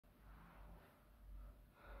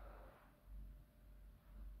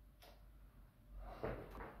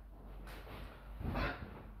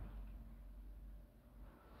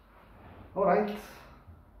Alright,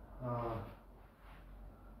 uh,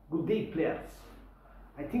 good day players.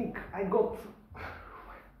 I think I got,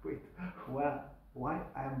 wait, why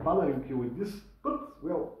I'm bothering you with this, but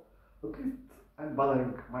well, at least I'm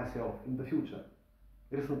bothering myself in the future.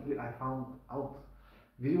 Recently I found out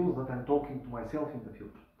videos that I'm talking to myself in the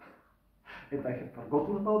future. And I had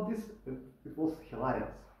forgotten about this, and it was hilarious.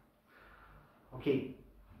 Okay,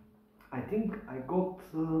 I think I got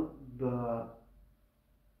the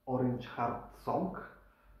Orange Heart song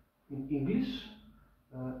in English.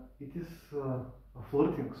 It is a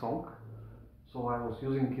flirting song, so I was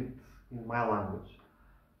using it in my language.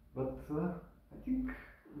 But I think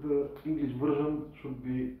the English version should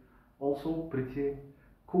be also pretty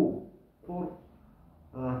cool for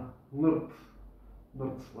nerds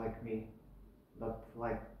like me that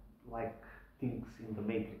like things in the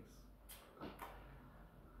Matrix.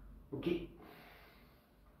 Okay.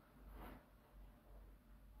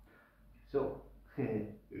 So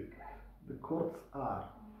the chords are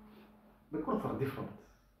different.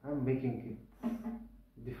 I'm making it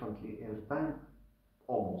differently every time,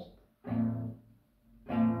 almost.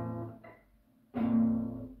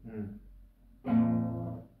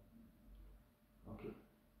 Okay.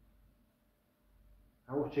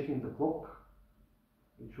 I was checking the clock.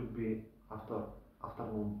 It should be after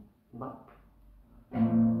afternoon nap.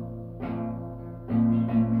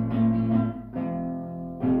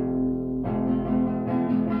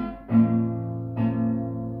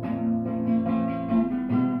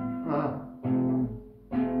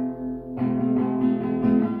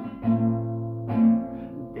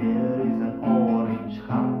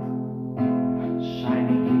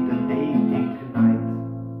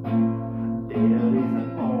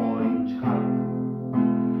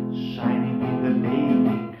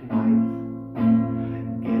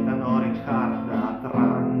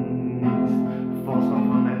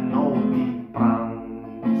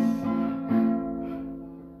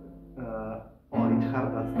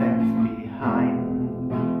 That stands behind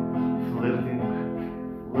flirting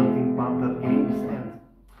banter games and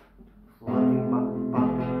flirting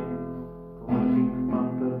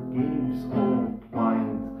banter games all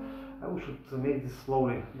blind. I should make this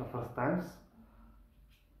slowly the first times.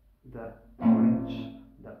 The orange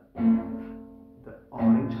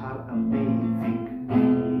heart amazing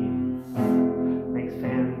gleams, makes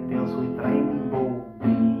fairy tales with rainbow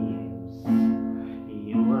beams.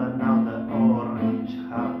 You are now the orange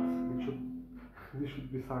heart. This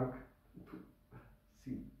should be sung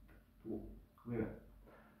to women.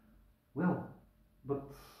 Well, but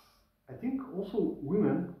I think also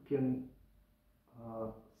women can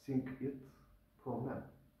sing it for men.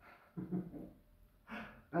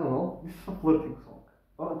 I don't know, this is a flirting song,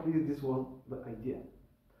 or at least this was the idea.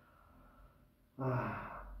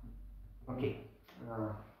 Okay,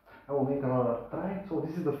 I will make another try. So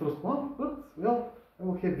this is the first one, but well, I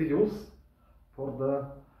will have videos for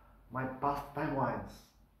my past timelines.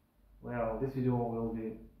 Well, this video will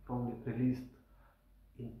be probably released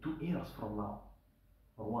in 2 years from now,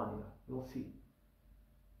 or 1 year. We'll see.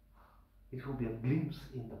 It will be a glimpse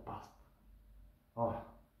in the past. Oh.